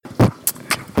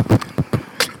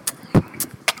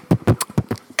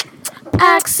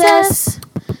Access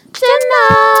denied.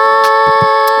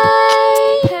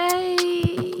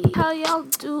 Hey, how y'all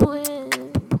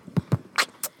doing?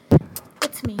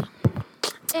 It's me.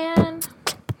 And,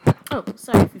 oh,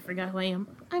 sorry if you forgot who I am.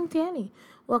 I'm Danny.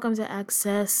 Welcome to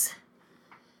Access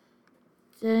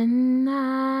Denied.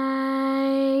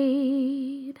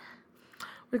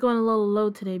 We're going a little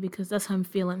low today because that's how I'm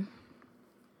feeling.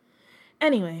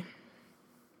 Anyway,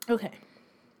 okay.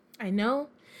 I know.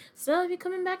 So I'll be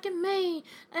coming back in May.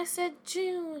 I said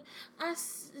June.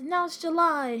 Now it's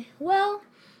July. Well,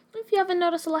 if you haven't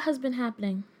noticed, a lot has been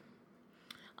happening.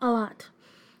 A lot.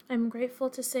 I'm grateful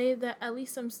to say that at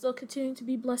least I'm still continuing to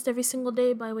be blessed every single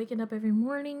day by waking up every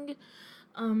morning.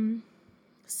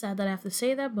 Sad that I have to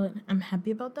say that, but I'm happy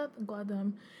about that. I'm glad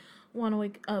that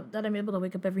that I'm able to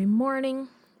wake up every morning.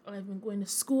 I've been going to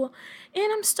school,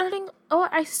 and I'm starting.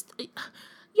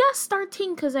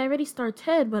 Starting because I already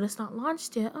started, but it's not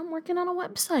launched yet. I'm working on a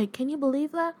website. Can you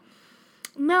believe that?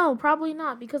 No, probably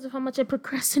not because of how much I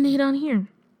procrastinate on here.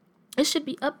 It should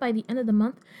be up by the end of the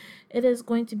month. It is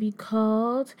going to be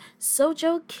called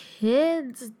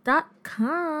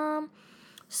sojokids.com.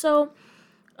 So,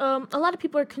 a lot of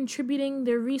people are contributing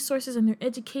their resources and their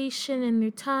education and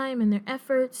their time and their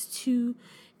efforts to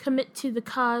commit to the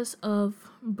cause of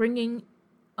bringing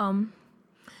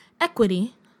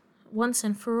equity once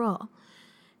and for all.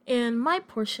 And my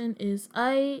portion is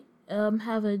I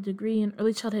have a degree in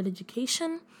early childhood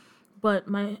education, but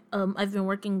I've been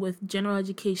working with general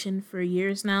education for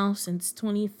years now, since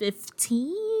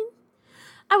 2015.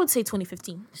 I would say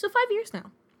 2015. So 5 years now.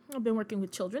 I've been working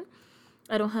with children.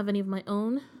 I don't have any of my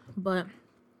own, but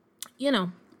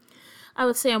I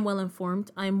would say I'm well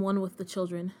informed. I'm one with the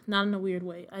children, not in a weird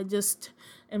way. I just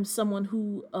am someone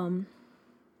who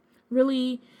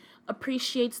really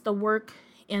appreciates the work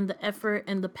and the effort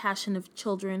and the passion of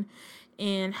children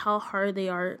and how hard they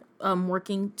are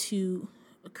working to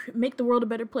make the world a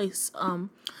better place. And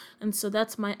so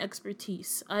that's my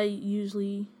expertise. I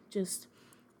usually just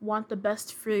want the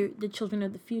best for the children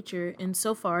of the future. And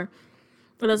so far,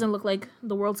 it doesn't look like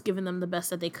the world's given them the best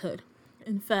that they could.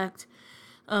 In fact,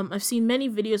 I've seen many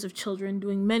videos of children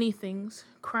doing many things,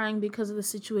 crying because of the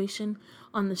situation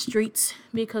on the streets,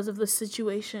 because of the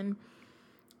situation.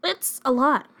 It's a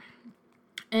lot.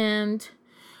 And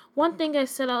one thing I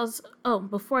said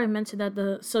before I mentioned that,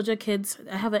 the Sojo Kids,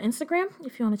 I have an Instagram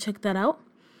if you want to check that out.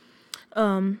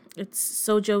 It's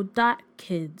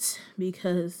sojo.kids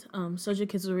because Sojo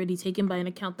Kids is already taken by an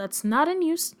account that's not in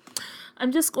use.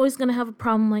 I'm just always going to have a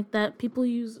problem like that. People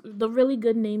use the really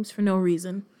good names for no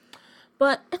reason.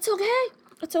 But it's okay.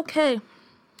 It's okay.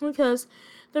 Because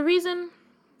the reason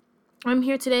I'm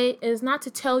here today is not to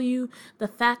tell you the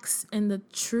facts and the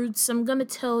truths. I'm here to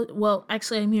tell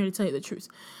you the truth.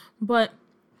 But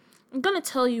I'm going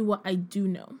to tell you what I do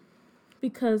know.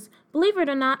 Because, believe it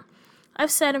or not,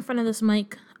 I've sat in front of this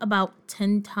mic about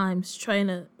 10 times trying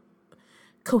to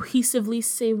cohesively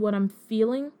say what I'm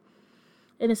feeling.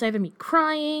 And it's either me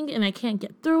crying and I can't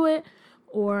get through it,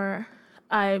 or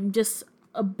I'm just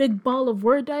a big ball of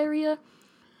word diarrhea.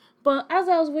 But as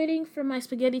I was waiting for my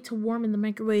spaghetti to warm in the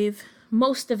microwave,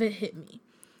 most of it hit me.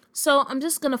 So I'm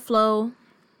just going to flow.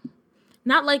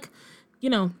 Not like,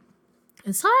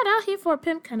 it's hard out here for a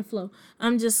pimp kind of flow.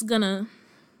 I'm just going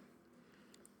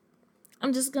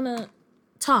to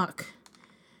talk.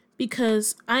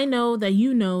 Because I know that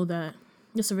you know that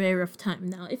it's a very rough time.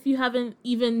 Now, if you haven't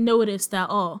even noticed at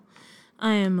all,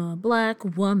 I am a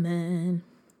black woman.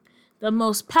 The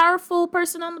most powerful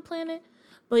person on the planet,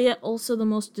 but yet also the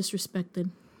most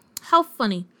disrespected. How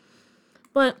funny.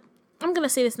 But I'm going to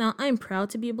say this now. I'm proud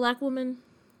to be a black woman.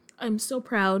 I'm so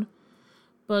proud.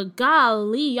 But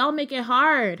golly, y'all make it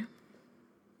hard.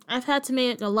 I've had to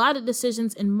make a lot of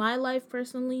decisions in my life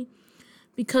personally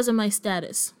because of my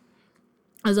status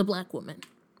as a black woman.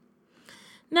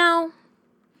 Now,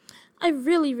 I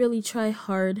really, really try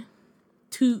hard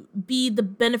to be the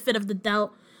benefit of the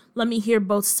doubt, let me hear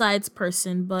both sides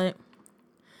person, but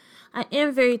I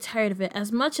am very tired of it.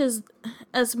 As much as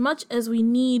we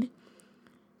need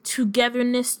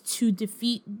togetherness to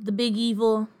defeat the big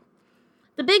evil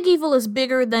is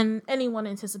bigger than anyone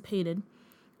anticipated.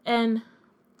 And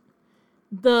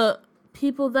the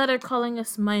people that are calling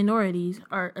us minorities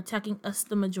are attacking us,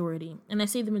 the majority. And I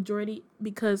say the majority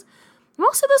because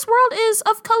most of this world is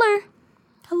of color.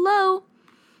 Hello.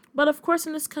 But of course,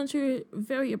 in this country, we're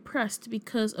very oppressed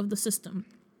because of the system.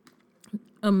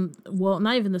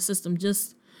 Not even the system,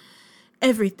 just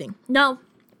everything. Now,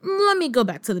 let me go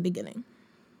back to the beginning.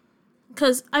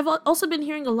 Because I've also been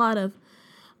hearing a lot of,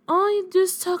 all you do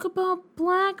is talk about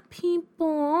black people.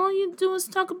 All you do is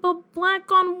talk about black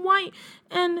on white,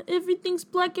 and everything's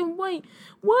black and white.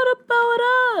 What about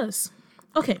us?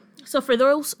 Okay, so for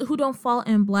those who don't fall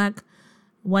in black,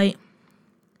 white,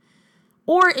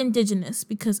 or indigenous,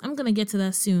 because I'm going to get to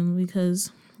that soon,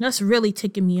 because that's really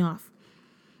ticking me off.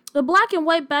 The black and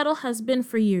white battle has been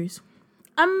for years.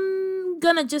 I'm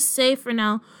going to just say for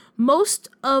now, most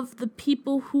of the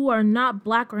people who are not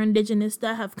black or indigenous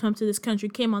that have come to this country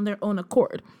came on their own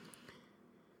accord.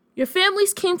 Your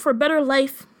families came for a better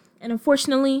life, and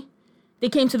unfortunately, they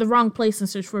came to the wrong place in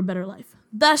search for a better life.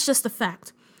 That's just a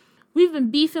fact. We've been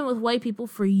beefing with white people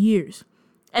for years,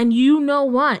 and you know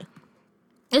why.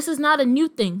 This is not a new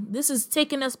thing. This is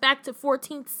taking us back to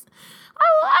 14th,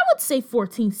 I would say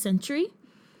 14th century.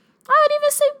 I would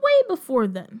even say way before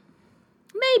then.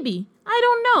 Maybe. I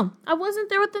don't know. I wasn't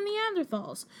there with the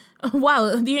Neanderthals.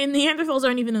 Wow, the Neanderthals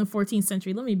aren't even in the 14th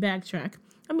century. Let me backtrack.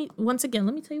 Once again,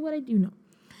 let me tell you what I do know.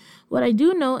 What I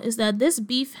do know is that this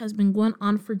beef has been going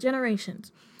on for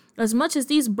generations. As much as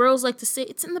these bros like to say,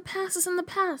 it's in the past, it's in the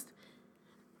past.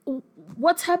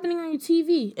 What's happening on your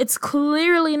TV? It's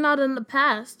clearly not in the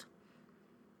past.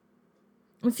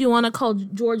 If you want to call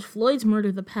George Floyd's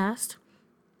murder the past.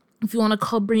 If you want to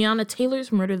call Breonna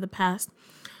Taylor's murder the past.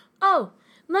 Oh,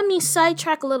 let me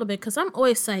sidetrack a little bit, because I'm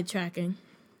always sidetracking.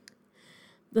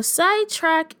 The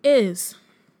sidetrack is,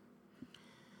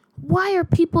 why are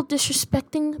people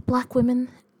disrespecting black women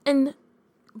and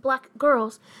black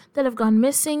girls that have gone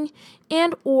missing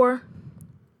and or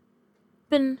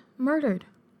been murdered?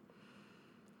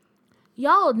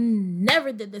 Y'all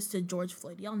never did this to George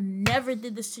Floyd. Y'all never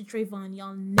did this to Trayvon.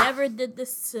 Y'all never did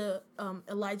this to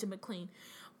Elijah McClain.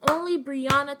 Only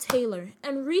Breonna Taylor.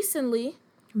 And recently,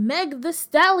 Meg Thee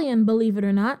Stallion, believe it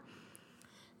or not,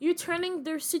 you're turning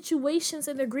their situations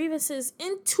and their grievances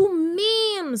into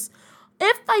memes.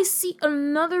 If I see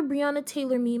another Breonna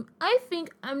Taylor meme, I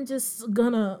think I'm just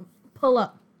gonna pull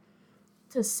up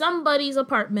to somebody's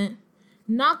apartment,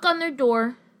 knock on their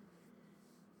door.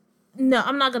 No,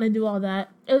 I'm not gonna do all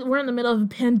that. We're in the middle of a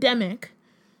pandemic,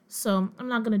 so I'm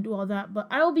not gonna do all that. But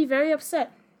I will be very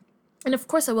upset. And of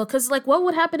course I will, because, what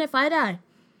would happen if I die?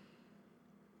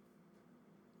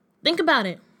 Think about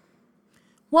it.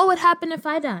 What would happen if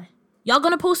I die? Y'all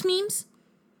gonna post memes?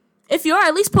 If you are,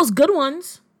 at least post good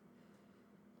ones.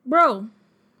 Bro,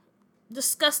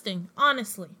 disgusting,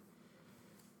 honestly.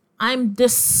 I'm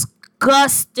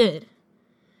disgusted.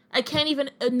 I can't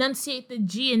even enunciate the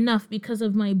G enough because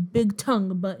of my big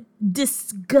tongue, but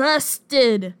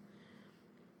disgusted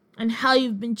and how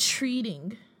you've been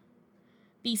treating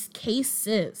these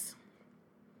cases.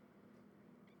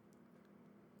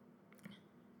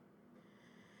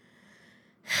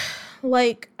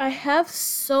 I have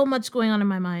so much going on in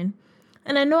my mind,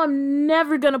 and I know I'm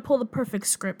never going to pull the perfect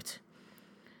script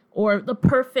or the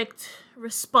perfect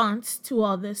response to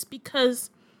all this,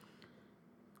 because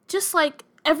just like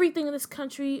everything in this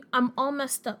country, I'm all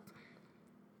messed up.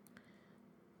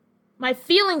 My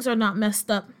feelings are not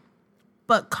messed up,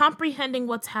 but comprehending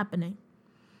what's happening.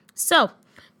 So,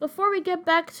 before we get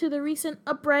back to the recent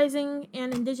uprising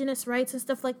and indigenous rights and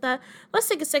stuff like that, let's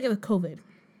take a second with COVID.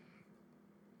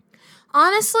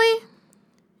 Honestly,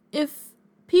 if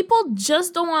people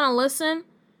just don't want to listen,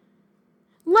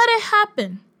 let it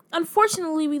happen.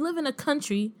 Unfortunately, we live in a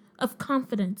country of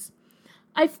confidence.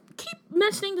 I keep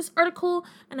mentioning this article,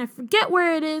 and I forget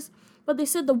where it is, but they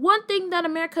said the one thing that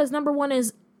America is number one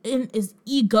is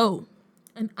ego,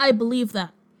 and I believe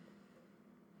that.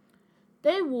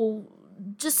 They will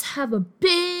just have a big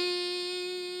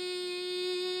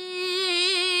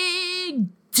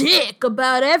dick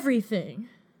about everything.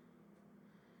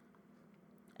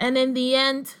 And in the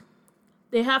end,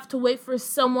 they have to wait for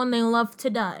someone they love to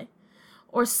die,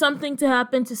 or something to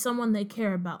happen to someone they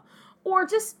care about, or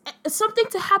just something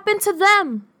to happen to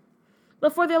them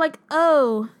before they're like,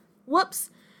 oh,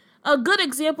 whoops. A good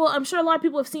example, I'm sure a lot of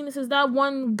people have seen this, is that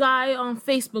one guy on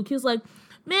Facebook. He was like,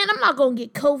 man, I'm not going to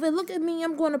get COVID. Look at me,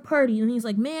 I'm going to party. And he's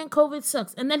like, man, COVID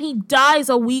sucks. And then he dies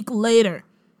a week later.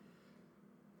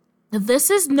 This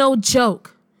is no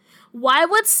joke. Why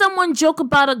would someone joke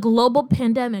about a global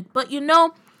pandemic? But I'm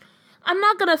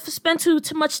not going to spend too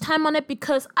much time on it,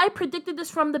 because I predicted this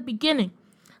from the beginning.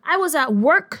 I was at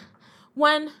work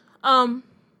when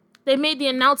they made the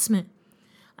announcement.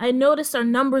 I noticed our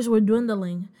numbers were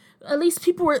dwindling. At least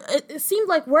it seemed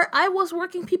like where I was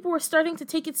working, people were starting to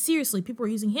take it seriously. People were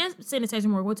using hand sanitizer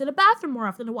more, going to the bathroom more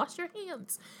often to wash their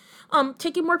hands,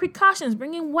 taking more precautions,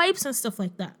 bringing wipes and stuff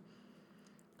like that.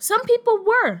 Some people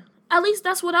were. At least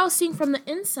that's what I was seeing from the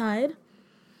inside.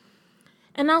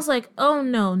 And I was like, oh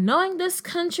no, knowing this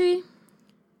country,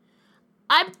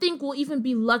 I think we'll even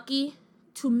be lucky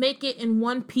to make it in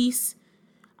one piece.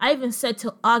 I even said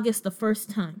till August the first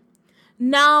time.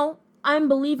 Now I'm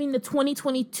believing the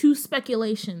 2022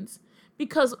 speculations,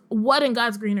 because what in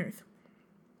God's green earth?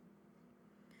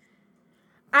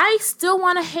 I still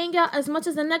want to hang out as much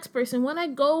as the next person. When I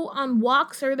go on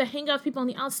walks or to hang out with people on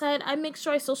the outside, I make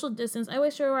sure I social distance. I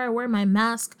make sure I wear my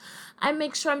mask. I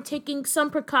make sure I'm taking some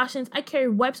precautions. I carry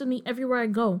wipes with me everywhere I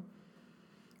go.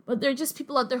 But there are just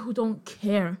people out there who don't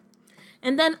care.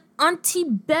 And then Auntie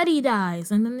Betty dies.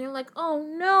 And then they're like, oh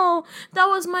no, that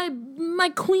was my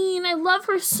queen. I love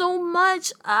her so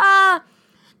much.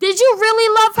 Did you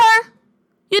really love her?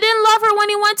 You didn't love her when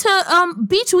you went to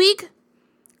Beach Week.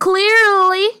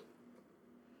 Clearly.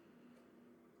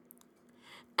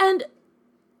 And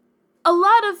a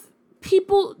lot of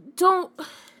people don't,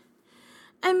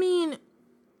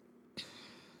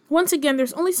 once again,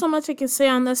 there's only so much I can say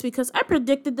on this because I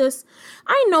predicted this.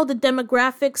 I know the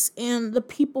demographics and the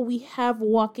people we have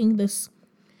walking this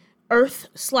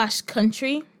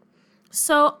earth/country.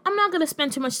 So I'm not going to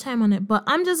spend too much time on it, but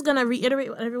I'm just going to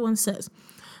reiterate what everyone says.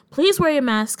 Please wear your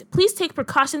mask. Please take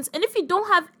precautions. And if you don't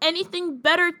have anything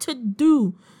better to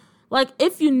do, like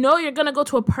if you know you're going to go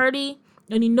to a party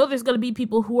and you know there's going to be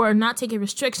people who are not taking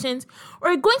restrictions,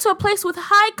 or you're going to a place with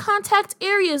high contact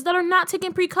areas that are not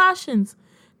taking precautions,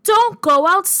 don't go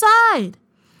outside.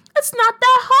 It's not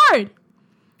that hard.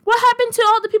 What happened to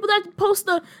all the people that post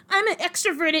I'm an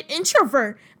extroverted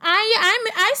introvert?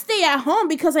 I stay at home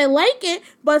because I like it,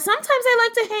 but sometimes I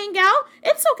like to hang out.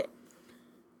 It's okay.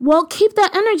 Well, keep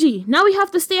that energy. Now we have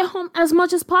to stay at home as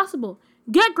much as possible.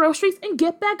 Get groceries and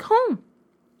get back home.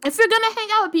 If you're going to hang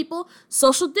out with people,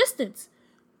 social distance.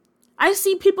 I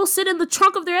see people sit in the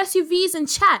trunk of their SUVs and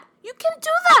chat. You can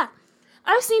do that.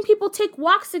 I've seen people take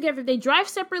walks together. They drive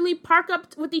separately, park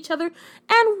up with each other,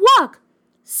 and walk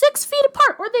 6 feet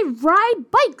apart. Or they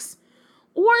ride bikes.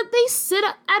 Or they sit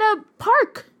at a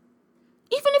park.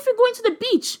 Even if you're going to the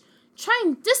beach, try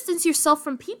and distance yourself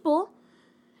from people.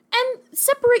 And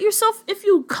separate yourself if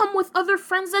you come with other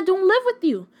friends that don't live with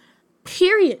you.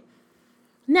 Period.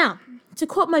 Now, to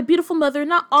quote my beautiful mother,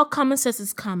 not all common sense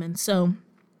is common. So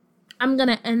I'm going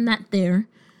to end that there.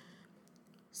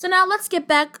 So now let's get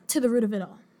back to the root of it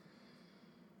all.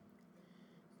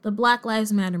 The Black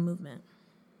Lives Matter movement.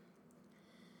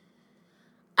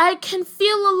 I can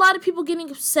feel a lot of people getting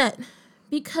upset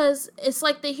because it's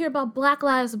like they hear about black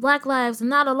lives, and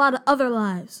not a lot of other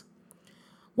lives.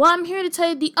 Well, I'm here to tell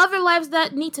you the other lives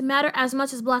that need to matter as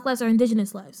much as black lives are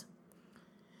indigenous lives.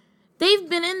 They've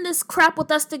been in this crap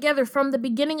with us together from the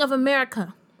beginning of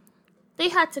America. They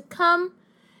had to come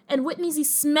and witness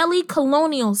these smelly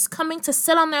colonials coming to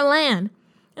sit on their land.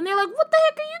 And they're like, what the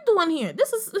heck are you doing here?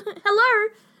 This is,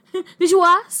 hello? Did you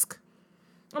ask?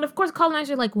 And of course,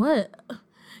 colonizers are like, what?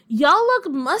 Y'all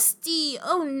look musty.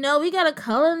 Oh no, we gotta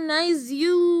colonize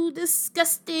you.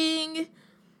 Disgusting.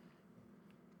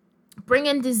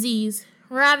 Bringing disease,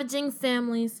 ravaging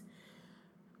families.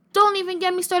 Don't even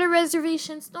get me started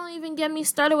reservations. Don't even get me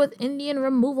started with Indian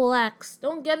removal acts.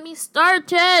 Don't get me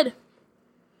started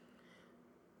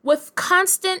with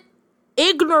constant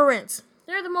ignorance.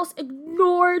 They're the most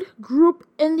ignored group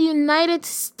in the United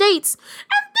States.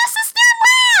 And this is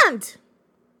their land.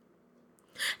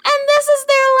 And this is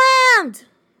their land.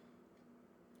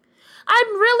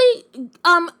 I'm really,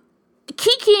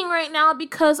 kikiing right now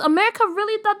because America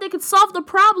really thought they could solve the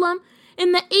problem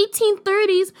in the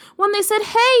 1830s when they said,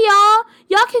 hey,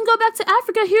 y'all can go back to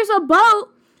Africa. Here's a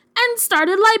boat, and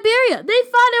started Liberia. They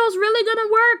thought it was really going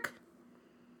to work.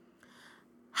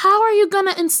 How are you going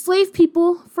to enslave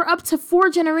people for up to 4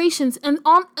 generations and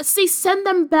send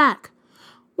them back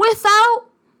without,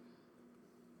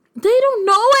 they don't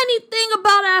know anything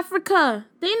about Africa.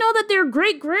 They know that their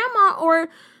great grandma or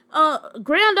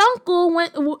grand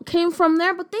uncle came from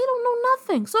there, but they don't know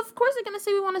nothing. So of course they're gonna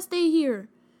say we want to stay here.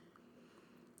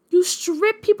 You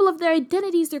strip people of their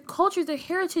identities, their cultures, their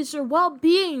heritage, their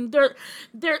well-being, their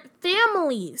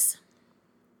families,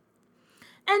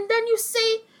 and then you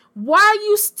say, "Why are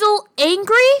you still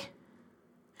angry?"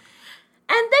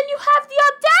 And then you have the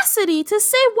audacity to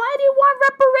say, "Why do you want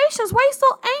reparations? Why are you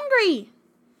so angry?"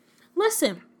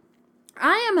 Listen,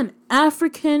 I am an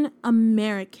African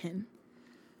American.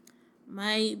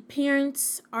 My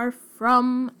parents are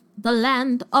from the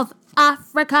land of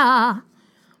Africa,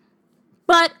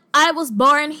 but I was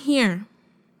born here.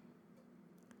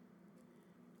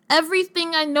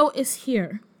 Everything I know is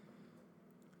here.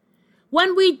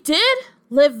 When we did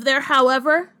live there,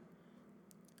 however,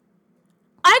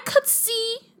 I could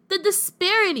see the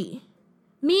disparity,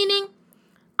 meaning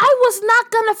I was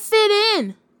not gonna fit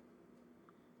in.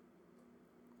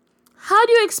 How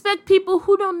do you expect people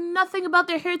who know nothing about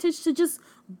their heritage to just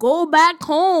go back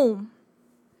home?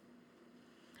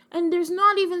 And there's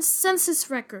not even census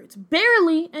records,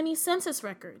 barely any census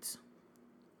records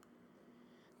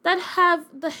that have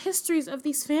the histories of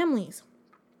these families.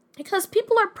 Because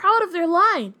people are proud of their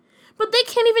line, but they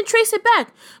can't even trace it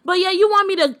back. But yeah, you want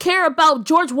me to care about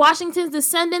George Washington's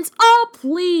descendants? Oh,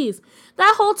 please.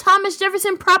 That whole Thomas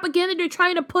Jefferson propaganda they're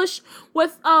trying to push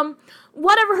with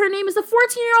whatever her name is, the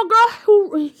 14-year-old girl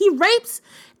who he rapes,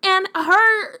 and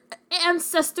her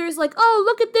ancestors like, oh,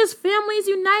 look at this, family's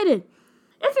united.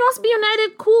 If he wants to be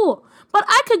united, cool. But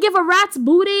I could give a rat's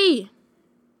booty.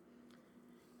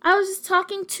 I was just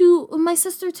talking to my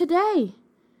sister today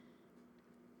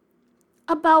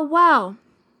about, wow,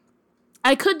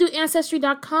 I could do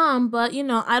Ancestry.com, but,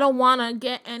 I don't want to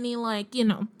get any,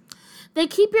 they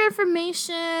keep your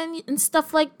information and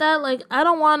stuff like that. Like, I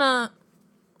don't want to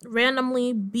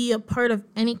randomly be a part of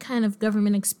any kind of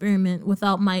government experiment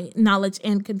without my knowledge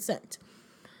and consent.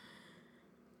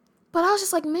 But I was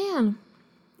just like, man,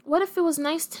 what if it was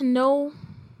nice to know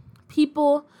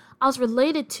people I was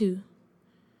related to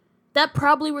that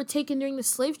probably were taken during the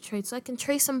slave trade so I can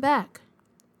trace them back?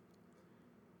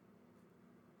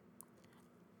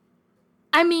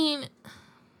 I mean,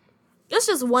 it's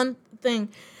just one thing.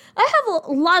 I have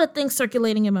a lot of things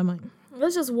circulating in my mind.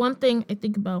 That's just one thing I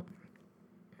think about.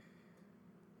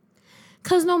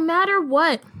 Because no matter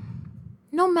what,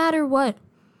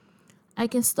 I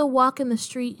can still walk in the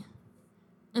street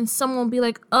and someone will be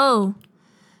like, oh,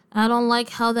 I don't like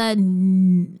how that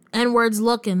N-word's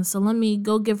looking, so let me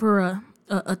go give her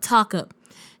a talk up.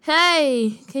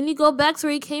 Hey, can you go back to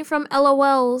where you came from?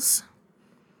 LOLs.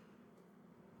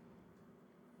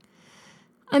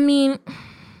 I mean,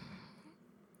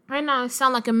 right now I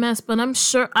sound like a mess, but I'm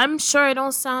sure I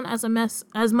don't sound as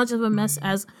much of a mess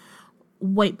as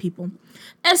white people,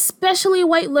 especially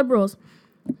white liberals.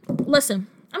 Listen,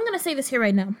 I'm going to say this here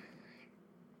right now.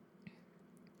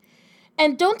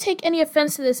 And don't take any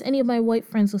offense to this, any of my white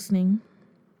friends listening.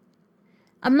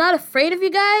 I'm not afraid of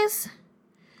you guys,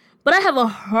 but I have a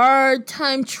hard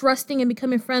time trusting and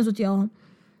becoming friends with y'all.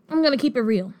 I'm going to keep it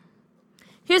real.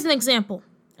 Here's an example.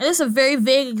 And this is a very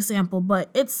vague example, but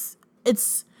it's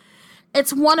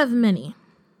one of many.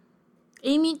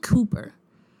 Amy Cooper,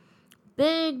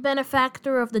 big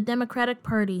benefactor of the Democratic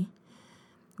Party,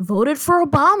 voted for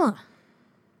Obama.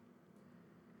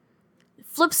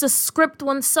 Flips the script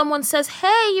when someone says,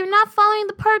 hey, you're not following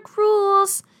the park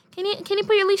rules. Can you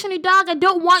put your leash on your dog? I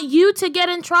don't want you to get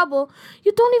in trouble.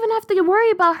 You don't even have to worry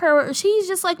about her. She's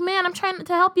just like, man, I'm trying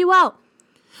to help you out.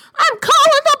 I'm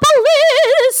calling the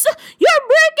police. You're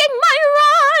breaking my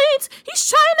rights. He's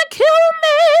trying to kill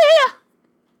me.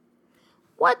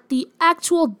 What the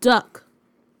actual duck?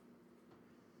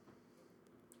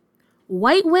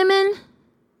 White women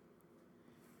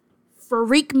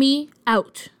freak me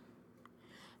out.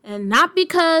 And not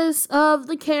because of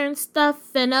the Karen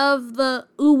stuff and of the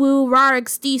ooh-woo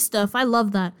RARXD stuff. I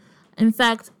love that. In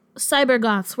fact,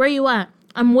 cybergoths, where you at?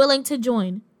 I'm willing to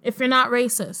join if you're not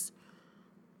racist.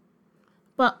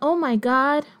 But oh my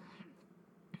God.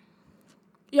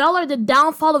 Y'all are the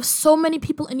downfall of so many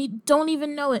people and you don't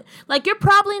even know it. Like, you're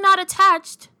probably not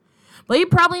attached, but you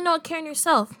probably know it, Karen,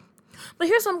 yourself. But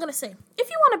here's what I'm going to say. If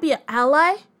you want to be an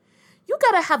ally, you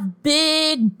got to have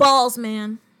big balls,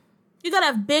 man. You got to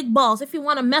have big balls if you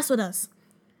want to mess with us.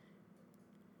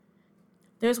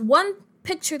 There's one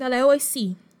picture that I always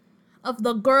see of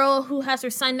the girl who has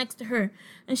her sign next to her.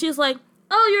 And she's like,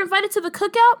 oh, you're invited to the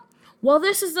cookout? Well,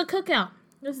 this is the cookout.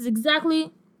 This is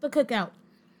exactly the cookout.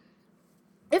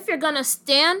 If you're going to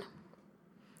stand,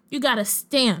 you got to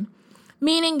stand.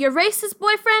 Meaning your racist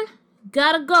boyfriend,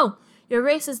 got to go. Your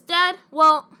racist dad,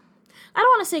 well, I don't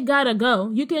want to say gotta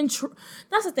go. You can,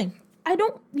 that's the thing.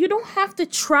 You don't have to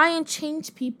try and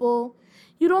change people.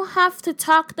 You don't have to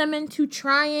talk them into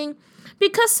trying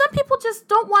because some people just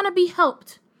don't want to be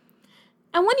helped.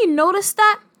 And when you notice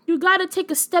that, you got to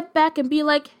take a step back and be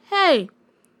like, hey,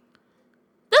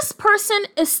 this person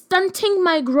is stunting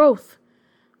my growth,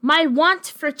 my want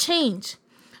for change.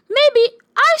 Maybe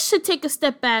I should take a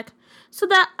step back so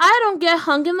that I don't get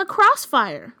hung in the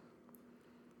crossfire.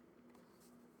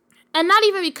 And not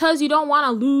even because you don't want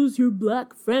to lose your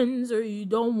black friends or you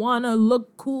don't want to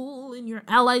look cool in your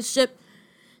allyship.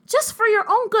 Just for your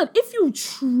own good. If you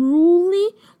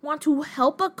truly want to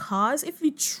help a cause, if you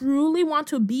truly want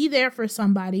to be there for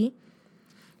somebody,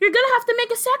 you're going to have to make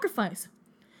a sacrifice.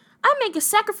 I make a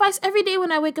sacrifice every day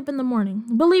when I wake up in the morning,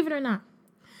 believe it or not.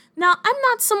 Now, I'm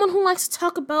not someone who likes to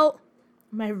talk about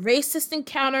my racist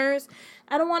encounters.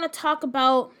 I don't want to talk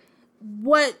about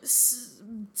what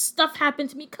stuff happened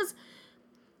to me because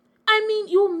I mean,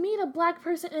 you'll meet a black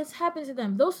person and it's happened to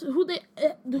them. Those who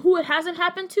it hasn't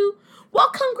happened to, well,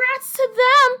 congrats to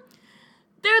them.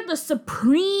 They're the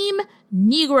supreme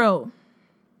Negro.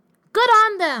 Good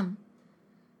on them.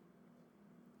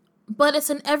 But it's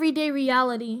an everyday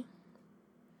reality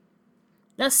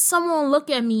that someone will look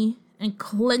at me and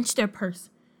clench their purse.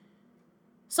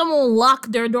 Someone will lock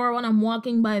their door when I'm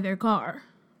walking by their car.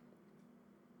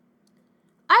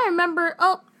 I remember,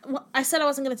 I said I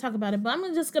wasn't going to talk about it, but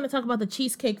I'm just going to talk about the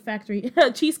Cheesecake Factory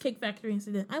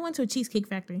incident. I went to a Cheesecake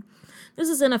Factory. This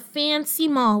is in a fancy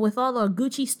mall with all the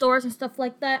Gucci stores and stuff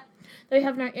like that we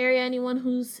have in our area. Anyone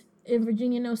who's in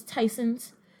Virginia knows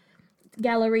Tyson's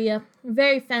Galleria.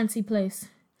 Very fancy place.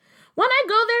 When I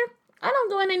go there, I don't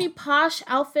go in any posh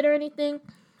outfit or anything.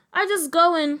 I just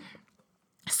go in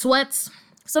sweats,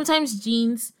 sometimes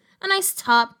jeans, a nice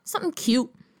top, something cute.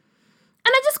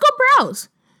 And I just go browse.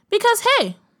 Because,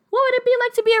 hey, what would it be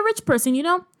like to be a rich person, you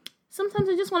know? Sometimes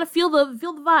I just want to feel the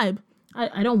vibe.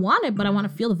 I don't want it, but I want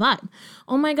to feel the vibe.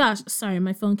 Oh my gosh. Sorry,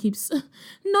 my phone keeps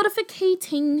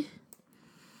notificating.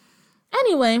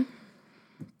 Anyway,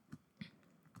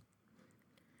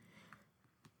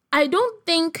 I don't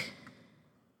think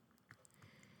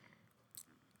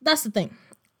that's the thing.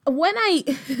 When I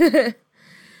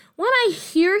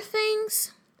hear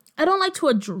things, I don't like to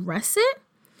address it.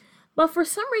 But for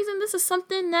some reason, this is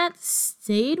something that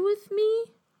stayed with me.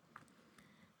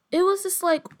 It was just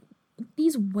like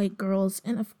these white girls,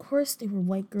 and of course they were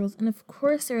white girls, and of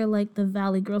course they were like the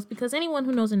Valley girls, because anyone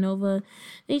who knows Inova,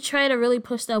 they try to really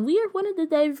push that we are one of the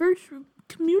diverse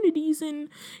communities in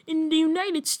the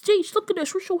United States. Look at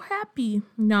us, we're so happy.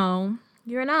 No,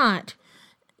 you're not.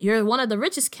 You're one of the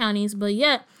richest counties, but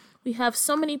yet we have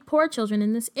so many poor children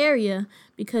in this area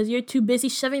because you're too busy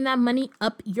shoving that money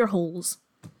up your holes.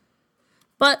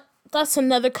 But that's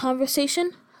another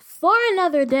conversation for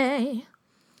another day.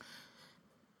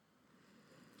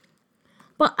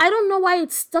 But I don't know why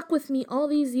it stuck with me all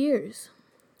these years.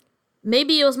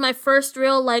 Maybe it was my first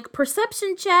real,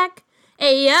 perception check.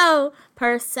 Hey, yo,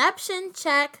 perception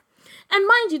check. And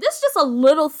mind you, this is just a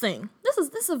little thing. This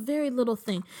is a very little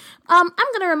thing. I'm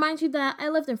going to remind you that I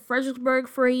lived in Fredericksburg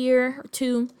for a year or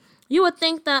two. You would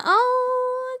think that,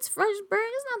 it's Fredericksburg.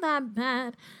 It's not that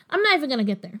bad. I'm not even going to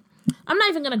get there. I'm not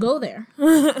even going to go there.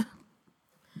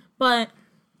 But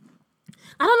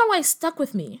I don't know why it stuck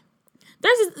with me.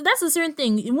 That's a certain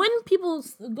thing. When people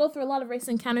go through a lot of race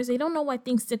encounters, they don't know why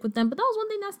things stick with them. But that was one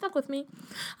thing that stuck with me.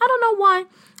 I don't know why.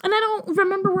 And I don't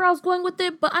remember where I was going with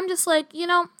it. But I'm just like,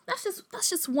 that's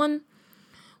just one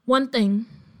thing.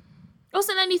 It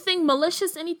wasn't anything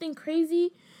malicious, anything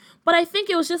crazy. But I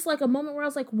think it was just like a moment where I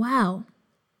was like, wow.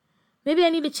 Maybe I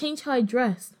need to change how I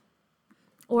dress.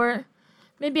 Or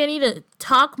maybe I need to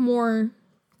talk more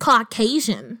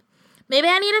Caucasian. Maybe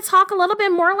I need to talk a little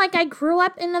bit more like I grew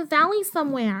up in the valley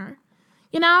somewhere.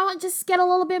 Just get a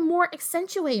little bit more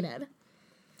accentuated.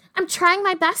 I'm trying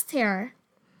my best here.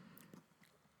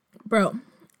 Bro.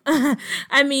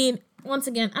 I mean, once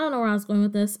again, I don't know where I was going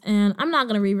with this. And I'm not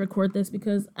going to re-record this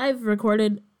because I've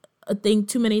recorded a thing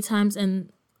too many times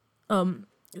and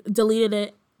deleted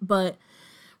it. But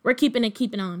we're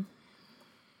keeping on.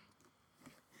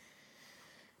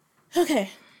 Okay.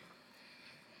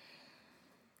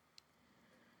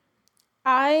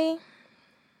 I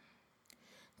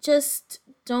just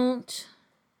don't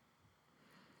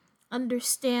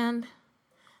understand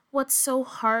what's so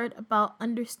hard about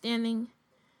understanding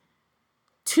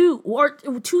two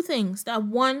things. That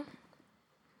one,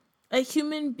 a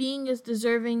human being is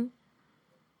deserving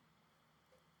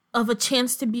of a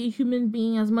chance to be a human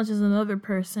being as much as another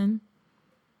person.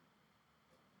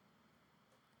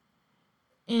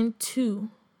 And two,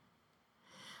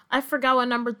 I forgot what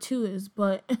number 2 is,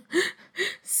 but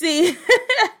see,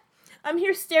 I'm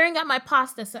here staring at my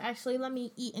pasta, so actually let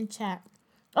me eat and chat.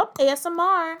 Oh,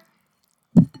 ASMR.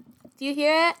 Do you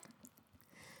hear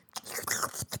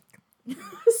it?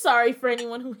 Sorry for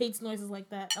anyone who hates noises like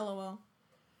that, LOL.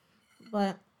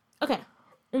 But, okay.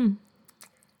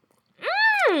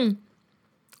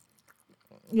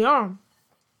 Yeah.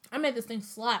 I made this thing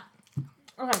slap.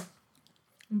 Okay.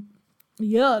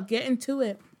 Yeah, get into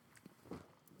it.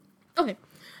 Okay,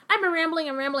 I've been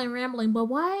rambling, but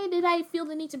why did I feel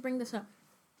the need to bring this up?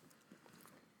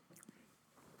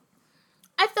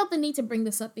 I felt the need to bring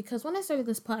this up because when I started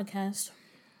this podcast,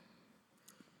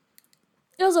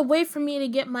 it was a way for me to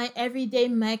get my everyday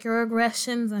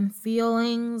microaggressions and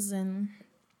feelings and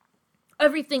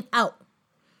everything out.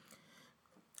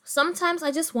 Sometimes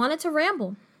I just wanted to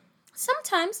ramble.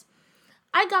 Sometimes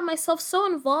I got myself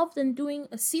so involved in doing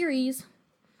a series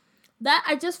that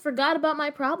I just forgot about my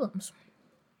problems.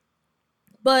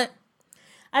 But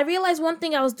I realized one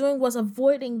thing I was doing was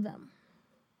avoiding them.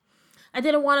 I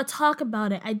didn't want to talk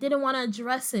about it. I didn't want to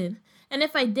address it. And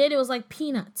if I did, it was like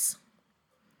peanuts.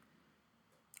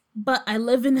 But I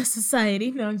live in a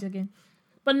society. No, I'm joking.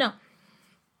 But no.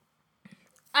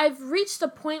 I've reached a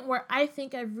point where I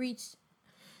think I've reached,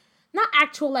 not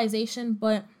actualization,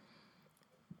 but,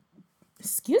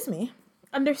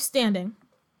 understanding.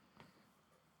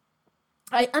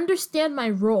 I understand my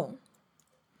role.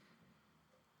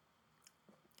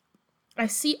 I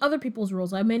see other people's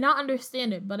roles. I may not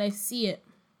understand it, but I see it.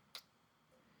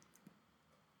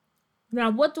 Now,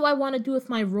 what do I want to do with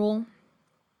my role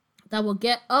that will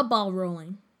get a ball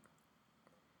rolling?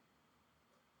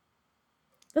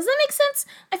 Does that make sense?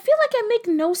 I feel like I make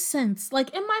no sense.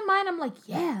 Like, in my mind, I'm like,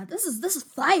 yeah, this is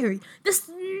fiery. This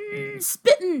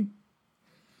spitting.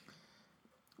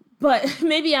 But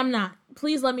maybe I'm not.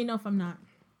 Please let me know if I'm not.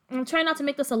 I'm trying not to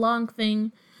make this a long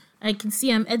thing. I can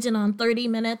see I'm edging on 30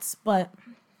 minutes, but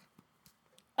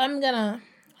I'm gonna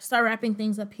start wrapping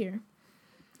things up here.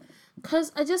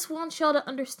 Because I just want y'all to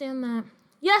understand that,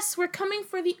 yes, we're coming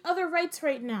for the other rights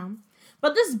right now.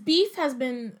 But this beef has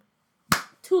been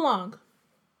too long.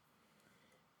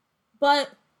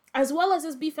 But as well as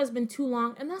this beef has been too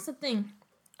long, and that's the thing.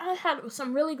 I had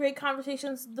some really great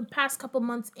conversations the past couple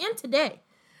months and today.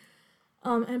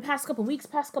 And past couple weeks,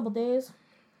 past couple days.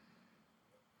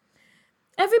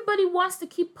 Everybody wants to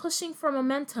keep pushing for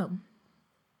momentum.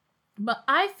 But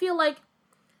I feel like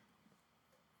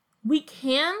we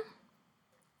can,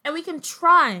 and we can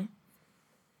try.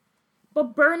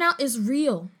 But burnout is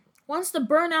real. Once the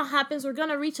burnout happens, we're going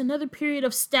to reach another period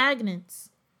of stagnance.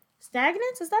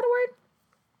 Stagnance? Is that a word?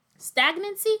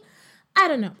 Stagnancy? I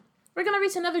don't know. We're going to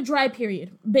reach another dry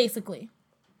period, basically.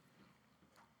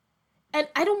 And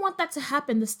I don't want that to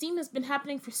happen. The steam has been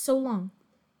happening for so long.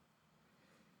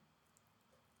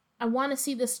 I want to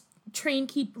see this train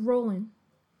keep rolling.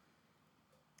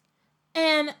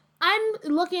 And I'm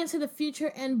looking into the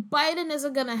future, and Biden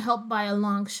isn't going to help by a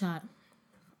long shot.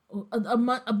 A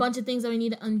bunch of things that we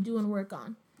need to undo and work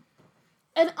on.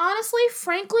 And honestly,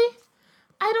 frankly,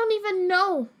 I don't even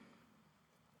know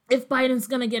if Biden's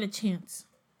going to get a chance.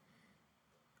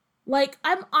 Like,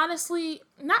 I'm honestly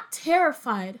not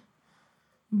terrified,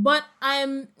 but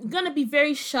I'm going to be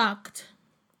very shocked,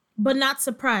 but not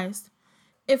surprised,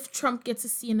 if Trump gets to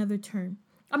see another term.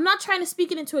 I'm not trying to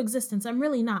speak it into existence. I'm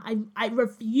really not. I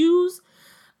refuse.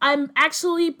 I'm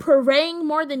actually praying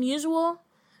more than usual.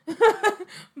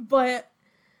 But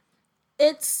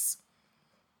it's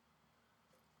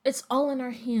all in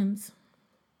our hands.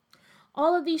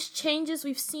 All of these changes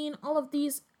we've seen, all of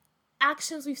these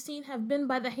actions we've seen have been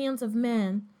by the hands of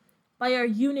man, by our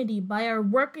unity, by our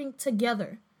working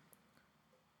together.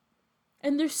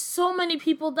 And there's so many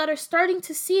people that are starting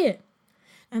to see it.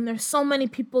 And there's so many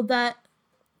people that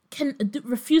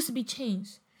refuse to be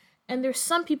changed. And there's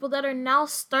some people that are now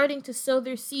starting to sow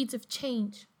their seeds of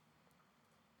change.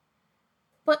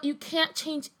 But you can't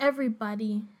change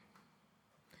everybody.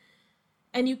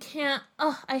 And you can't,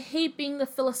 I hate being the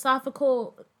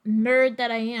philosophical nerd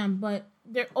that I am, but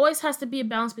there always has to be a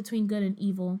balance between good and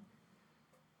evil.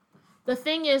 The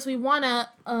thing is, we want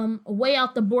to weigh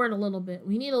out the board a little bit.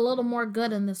 We need a little more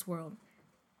good in this world.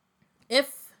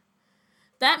 If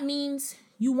that means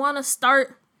you want to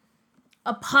start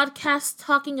a podcast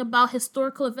talking about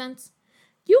historical events,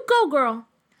 you go, girl.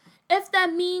 If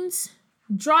that means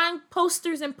drawing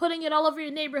posters and putting it all over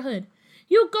your neighborhood,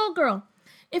 you go, girl.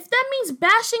 If that means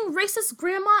bashing racist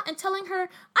grandma and telling her, I'm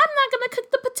not going to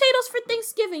cook the potatoes for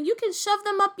Thanksgiving, you can shove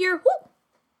them up your whoop.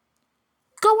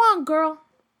 Go on, girl.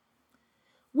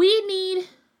 We need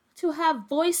to have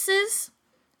voices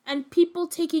and people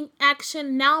taking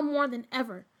action now more than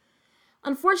ever.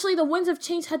 Unfortunately, the winds of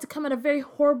change had to come at a very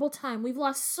horrible time. We've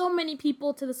lost so many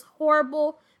people to this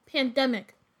horrible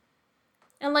pandemic.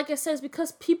 And like I said, it's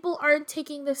because people aren't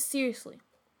taking this seriously.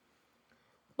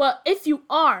 But if you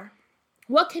are,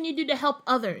 what can you do to help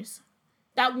others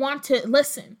that want to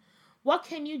listen? What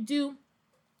can you do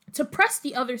to press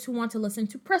the others who want to listen,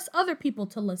 to press other people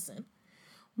to listen?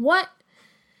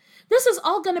 This is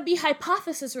all going to be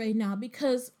hypothesis right now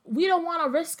because we don't want to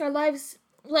risk our lives.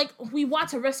 Like, we want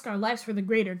to risk our lives for the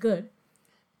greater good.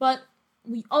 But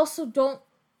we also don't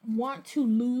want to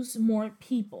lose more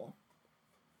people.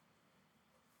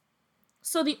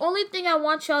 So the only thing I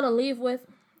want y'all to leave with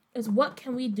is, what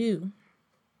can we do?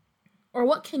 Or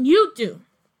what can you do?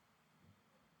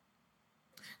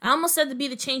 I almost said to be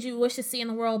the change you wish to see in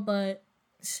the world, but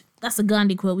that's a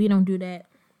Gandhi quote. We don't do that.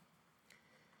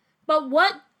 But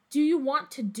what do you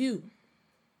want to do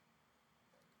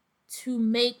to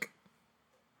make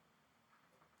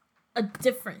a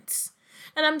difference?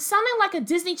 And I'm sounding like a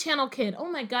Disney Channel kid. Oh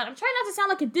my God. I'm trying not to sound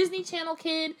like a Disney Channel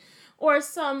kid or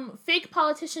some fake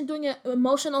politician doing an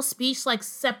emotional speech like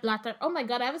Sepp Blatter. Oh my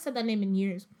God. I haven't said that name in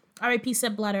years. R.I.P.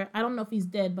 Sepp Blatter. I don't know if he's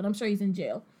dead, but I'm sure he's in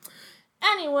jail.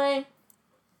 Anyway,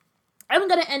 I'm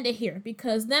going to end it here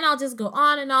because then I'll just go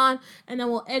on, and then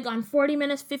we'll egg on 40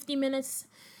 minutes, 50 minutes.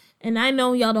 And I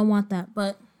know y'all don't want that,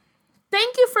 but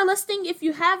thank you for listening. If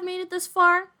you have made it this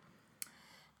far,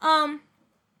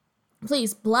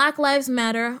 please, Black Lives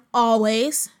Matter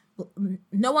always.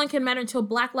 No one can matter until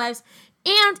Black lives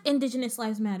and Indigenous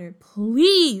lives matter.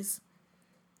 Please.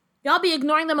 Y'all be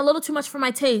ignoring them a little too much for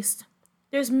my taste.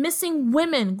 There's missing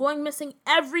women going missing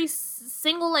every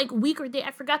single week or day.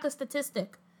 I forgot the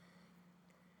statistic.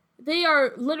 They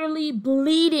are literally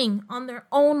bleeding on their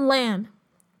own land.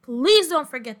 Please don't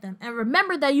forget them. And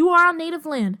remember that you are on native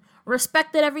land.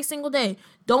 Respect it every single day.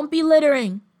 Don't be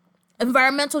littering.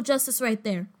 Environmental justice right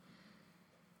there.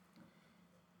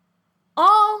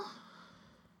 All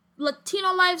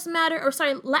Latino lives matter,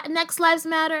 Latinx lives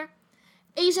matter.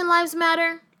 Asian lives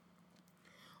matter.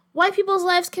 White people's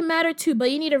lives can matter too,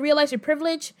 but you need to realize your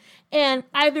privilege and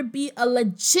either be a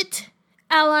legit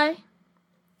ally,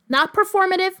 not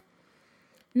performative,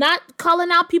 not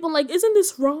calling out people like, isn't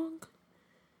this wrong?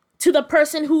 To the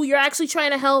person who you're actually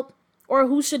trying to help or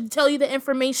who should tell you the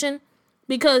information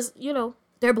because,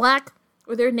 they're Black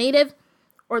or they're Native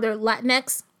or they're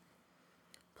Latinx.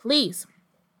 Please.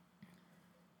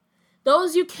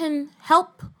 Those you can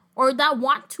help or that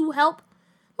want to help,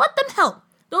 let them help.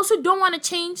 Those who don't want to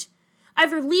change,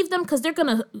 either leave them because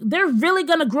they're really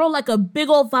gonna grow like a big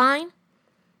old vine,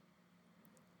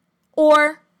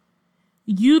 or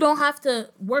you don't have to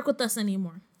work with us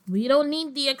anymore. We don't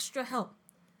need the extra help.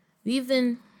 We've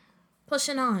been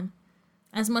pushing on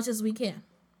as much as we can.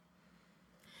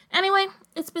 Anyway,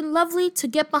 it's been lovely to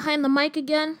get behind the mic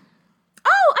again.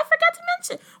 Oh, I forgot to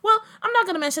mention. Well, I'm not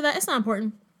gonna mention that. It's not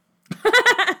important.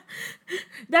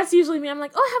 That's usually me. I'm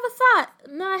like, oh, I have a thought.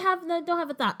 No, I don't have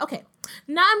a thought. Okay,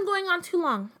 now I'm going on too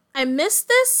long. I missed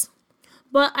this,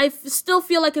 but I still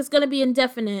feel like it's going to be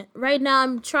indefinite. Right now,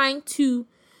 I'm trying to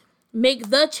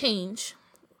make the change,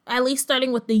 at least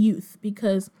starting with the youth,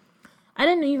 because I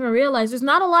didn't even realize there's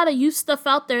not a lot of youth stuff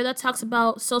out there that talks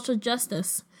about social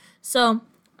justice. So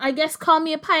I guess call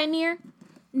me a pioneer.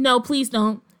 No, please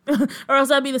don't. Or else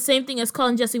that'd be the same thing as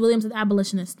calling Jesse Williams an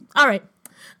abolitionist. All right.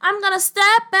 I'm gonna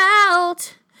step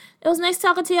out. It was nice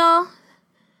talking to y'all.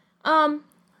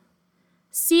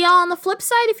 See y'all on the flip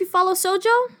side if you follow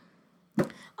Sojo.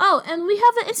 Oh, and we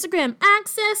have an Instagram.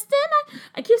 Access Denied.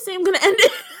 I keep saying I'm gonna end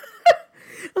it.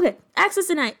 Okay, Access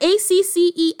Denied.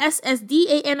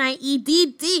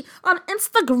 ACCESSDANIEDD on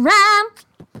Instagram.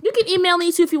 You can email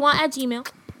me too if you want at Gmail.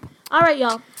 All right,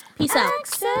 y'all. Peace out.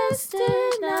 Access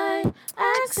denied.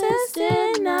 Access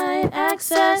denied.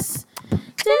 Access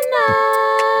denied.